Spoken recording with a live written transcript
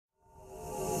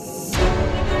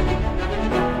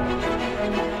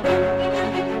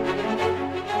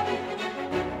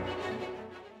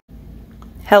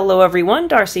Hello everyone,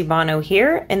 Darcy Bono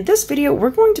here. In this video, we're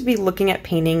going to be looking at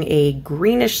painting a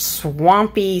greenish,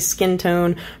 swampy skin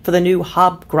tone for the new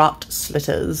Hobgropt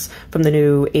Slitters from the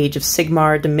new Age of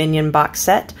Sigmar Dominion box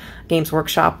set. Games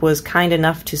Workshop was kind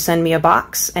enough to send me a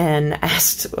box and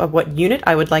asked what unit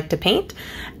I would like to paint,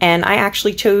 and I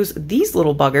actually chose these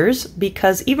little buggers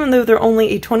because even though they're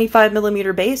only a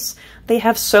 25mm base, they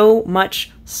have so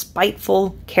much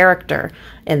spiteful character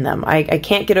in them. I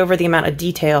can't get over the amount of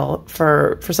detail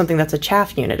for something that's a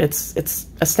chaff unit. It's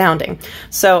astounding.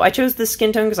 So I chose this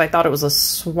skin tone because I thought it was a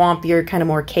swampier, kind of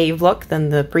more cave look than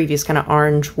the previous kind of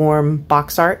orange, warm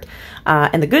box art.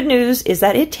 And the good news is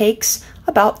that it takes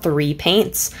about 3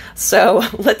 paints. So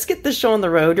let's get this show on the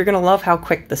road. You're going to love how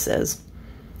quick this is.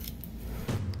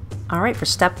 Alright, for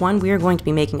step 1, we are going to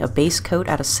be making a base coat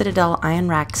out of Citadel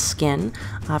Ionrach skin.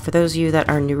 For those of you that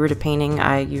are newer to painting,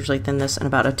 I usually thin this in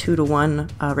about a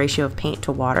 2-to-1 ratio of paint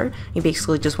to water. You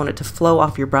basically just want it to flow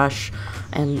off your brush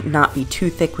and not be too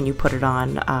thick when you put it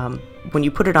on. When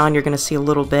you put it on, you're going to see a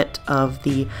little bit of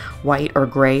the white or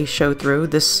gray show through.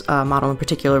 This model in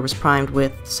particular was primed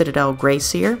with Citadel Gray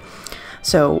Sear.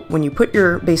 So when you put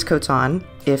your base coats on,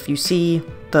 if you see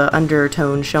the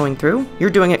undertone showing through,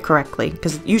 you're doing it correctly,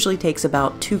 because it usually takes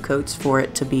about 2 coats for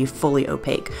it to be fully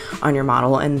opaque on your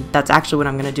model, and that's actually what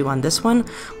I'm going to do on this one,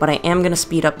 but I am going to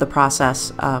speed up the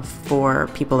process for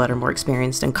people that are more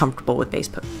experienced and comfortable with base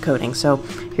coating. So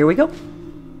here we go.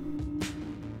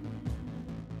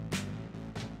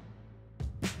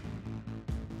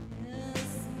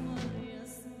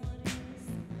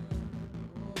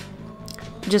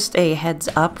 Just a heads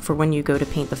up for when you go to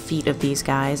paint the feet of these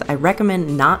guys, I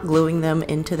recommend not gluing them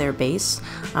into their base.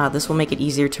 This will make it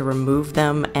easier to remove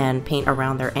them and paint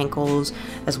around their ankles,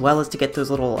 as well as to get those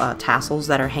little tassels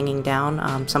that are hanging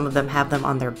down. Some of them have them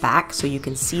on their back, so you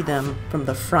can see them from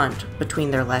the front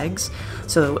between their legs.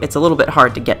 So it's a little bit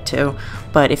hard to get to,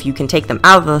 but if you can take them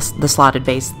out of the slotted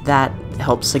base, that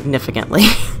helps significantly.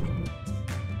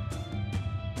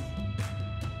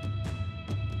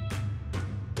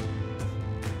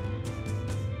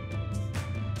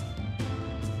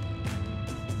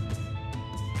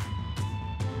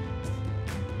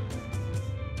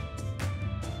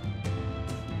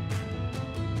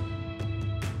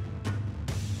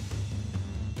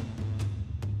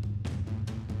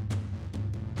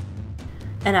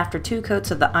 And after 2 coats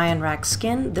of the Ionrach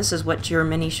skin, this is what your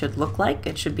mini should look like.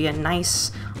 It should be a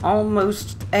nice,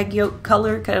 almost egg yolk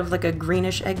color, kind of like a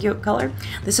greenish egg yolk color.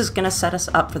 This is going to set us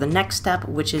up for the next step,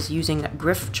 which is using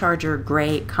Gryph-Charger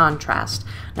Gray Contrast.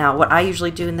 Now, what I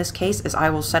usually do in this case is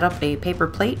I will set up a paper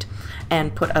plate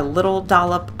and put a little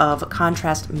dollop of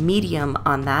contrast medium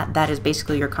on that. That is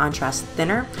basically your contrast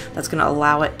thinner. That's going to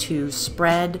allow it to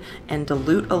spread and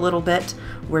dilute a little bit.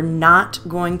 We're not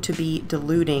going to be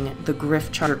diluting the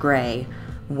Gryph-Charger Gray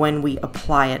when we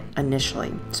apply it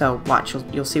initially. So watch,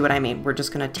 you'll see what I mean. We're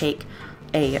just going to take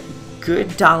a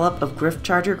good dollop of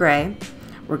Gryph-Charger Gray.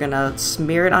 We're going to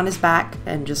smear it on his back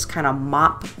and just kind of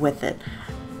mop with it.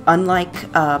 Unlike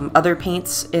other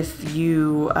paints, if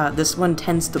you this one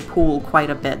tends to pool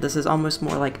quite a bit. This is almost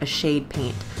more like a shade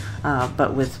paint,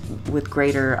 but with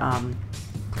greater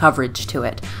coverage to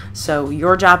it. So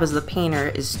your job as the painter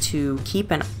is to keep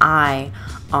an eye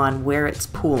on where it's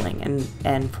pooling,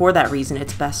 and for that reason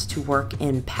it's best to work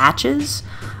in patches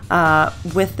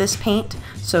with this paint,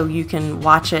 so you can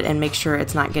watch it and make sure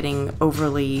it's not getting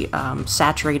overly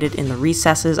saturated in the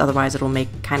recesses. Otherwise it'll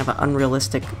make kind of an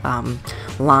unrealistic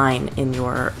line in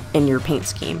your paint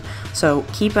scheme. So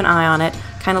keep an eye on it.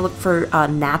 Kind of look for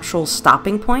natural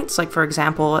stopping points, like for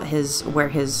example where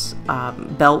his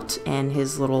belt and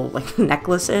his little like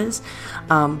necklace is,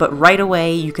 but right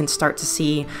away you can start to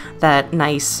see that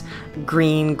nice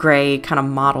green gray kind of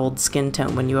mottled skin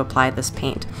tone when you apply this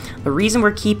paint. The reason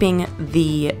we're keeping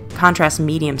the contrast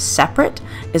medium separate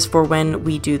is for when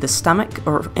we do the stomach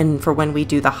and for when we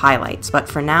do the highlights, but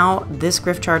for now this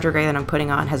Gryph-Charger Gray that I'm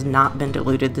putting on has not been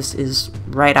diluted. This is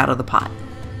right out of the pot.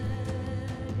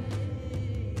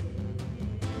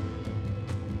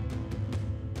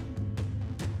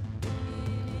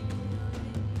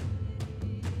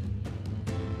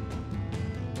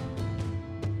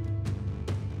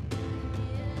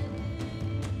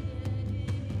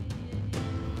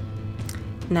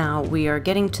 Now we are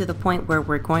getting to the point where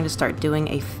we're going to start doing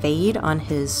a fade on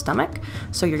his stomach.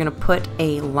 So you're going to put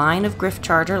a line of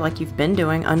Gryph-Charger, like you've been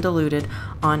doing, undiluted,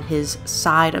 on his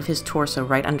side of his torso,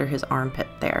 right under his armpit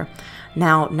there.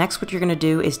 Now next what you're going to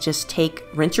do is just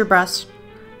rinse your brush,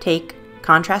 take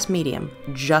contrast medium,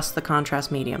 just the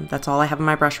contrast medium, that's all I have in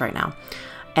my brush right now,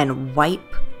 and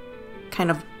wipe,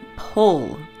 kind of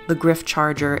pull the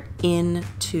Gryph-Charger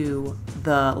into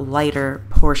the lighter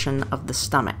portion of the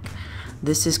stomach.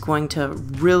 This is going to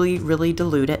really, really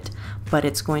dilute it, but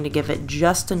it's going to give it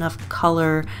just enough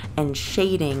color and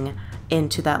shading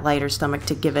into that lighter stomach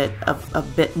to give it a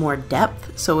bit more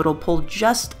depth. So it'll pull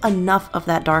just enough of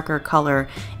that darker color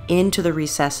into the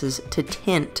recesses to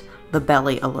tint the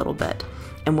belly a little bit.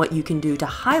 And what you can do to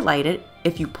highlight it,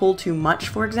 if you pull too much,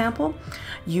 for example,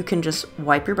 you can just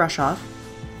wipe your brush off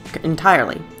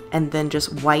entirely and then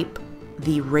just wipe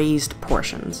the raised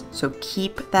portions. So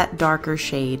keep that darker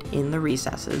shade in the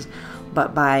recesses,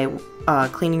 but by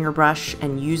cleaning your brush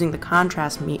and using the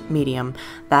contrast medium,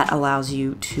 that allows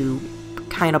you to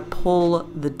kind of pull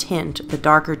the tint, the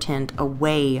darker tint,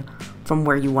 away from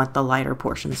where you want the lighter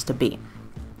portions to be.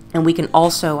 And we can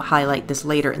also highlight this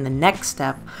later in the next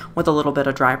step with a little bit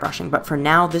of dry brushing. But for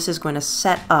now, this is going to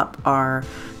set up our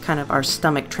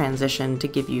stomach transition to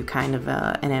give you kind of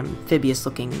an amphibious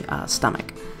looking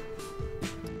stomach.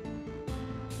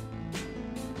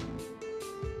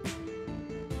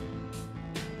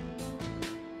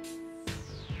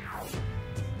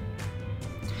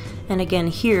 And again,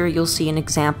 here you'll see an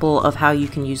example of how you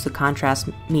can use the contrast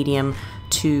medium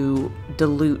to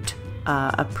dilute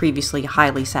a previously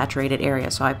highly saturated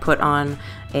area. So I put on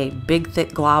a big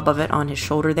thick glob of it on his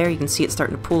shoulder there. You can see it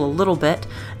starting to pool a little bit.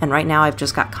 And right now I've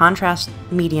just got contrast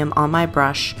medium on my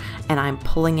brush and I'm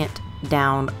pulling it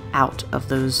down out of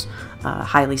those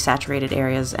highly saturated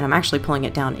areas. And I'm actually pulling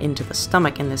it down into the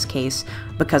stomach in this case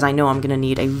because I know I'm going to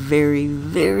need a very,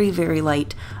 very, very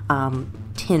light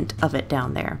tint of it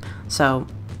down there. So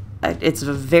it's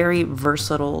a very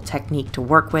versatile technique to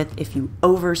work with. If you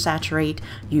oversaturate,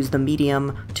 use the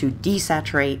medium to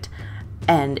desaturate,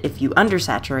 and if you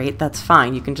undersaturate, that's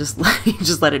fine. You can just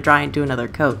let it dry and do another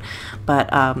coat. But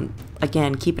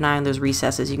again, keep an eye on those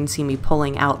recesses. You can see me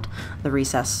pulling out the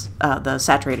recess, the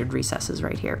saturated recesses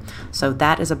right here. So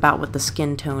that is about what the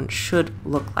skin tone should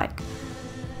look like.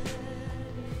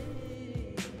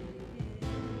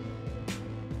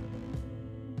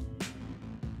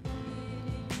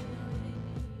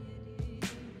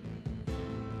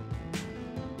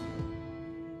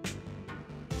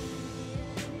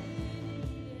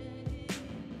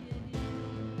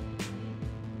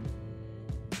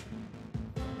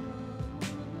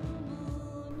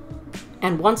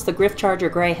 And once the Gryph-Charger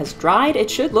Gray has dried, it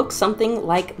should look something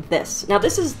like this. Now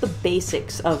this is the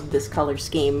basics of this color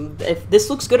scheme. If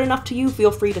this looks good enough to you, feel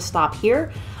free to stop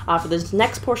here. For this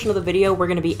next portion of the video, we're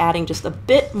going to be adding just a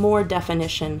bit more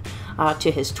definition to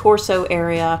his torso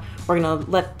area. We're going to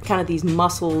let kind of these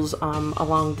muscles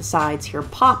along the sides here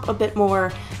pop a bit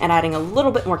more and adding a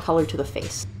little bit more color to the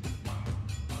face.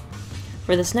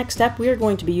 For this next step, we are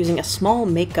going to be using a small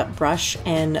makeup brush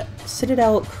and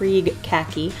Citadel Krieg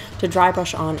Khaki to dry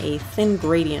brush on a thin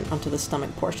gradient onto the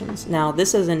stomach portions. Now,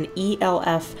 this is an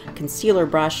e.l.f. concealer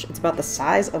brush. It's about the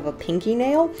size of a pinky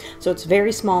nail, so it's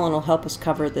very small and will help us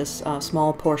cover this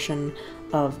small portion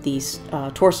of the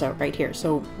torso right here.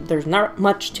 So there's not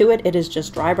much to it. It is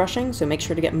just dry brushing, so make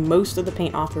sure to get most of the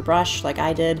paint off your brush like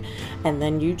I did, and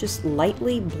then you just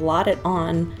lightly blot it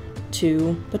on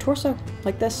to the torso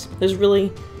like this.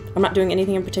 I'm not doing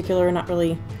anything in particular, not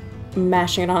really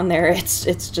mashing it on there.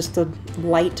 It's just a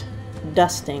light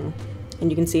dusting, and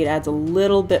you can see it adds a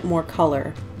little bit more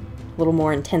color, a little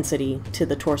more intensity to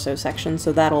the torso section,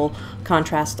 so that'll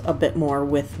contrast a bit more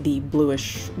with the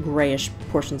bluish grayish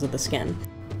portions of the skin.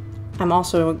 I'm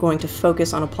also going to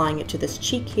focus on applying it to this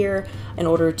cheek here in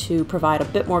order to provide a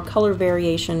bit more color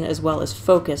variation as well as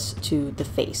focus to the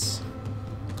face.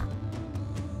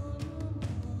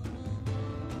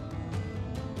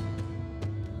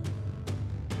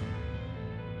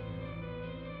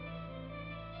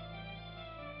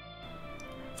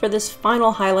 For this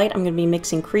final highlight, I'm going to be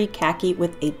mixing Krieg Khaki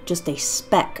with just a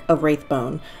speck of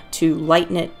Wraithbone to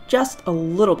lighten it just a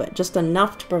little bit, just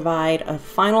enough to provide a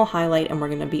final highlight, and we're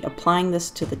going to be applying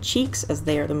this to the cheeks as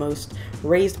they are the most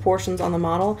raised portions on the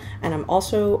model, and I'm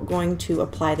also going to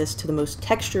apply this to the most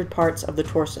textured parts of the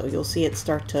torso. You'll see it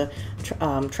start to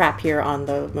trap here on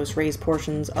the most raised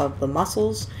portions of the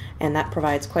muscles, and that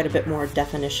provides quite a bit more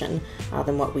definition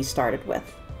than what we started with.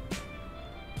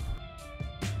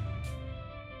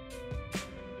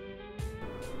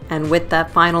 And with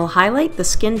that final highlight, the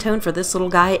skin tone for this little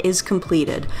guy is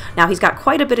completed. Now he's got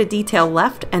quite a bit of detail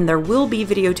left, and there will be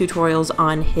video tutorials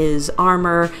on his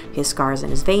armor, his scars and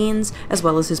his veins, as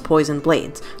well as his poison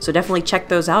blades. So definitely check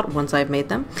those out once I've made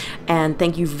them. And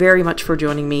thank you very much for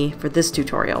joining me for this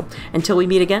tutorial. Until we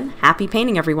meet again, happy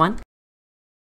painting everyone!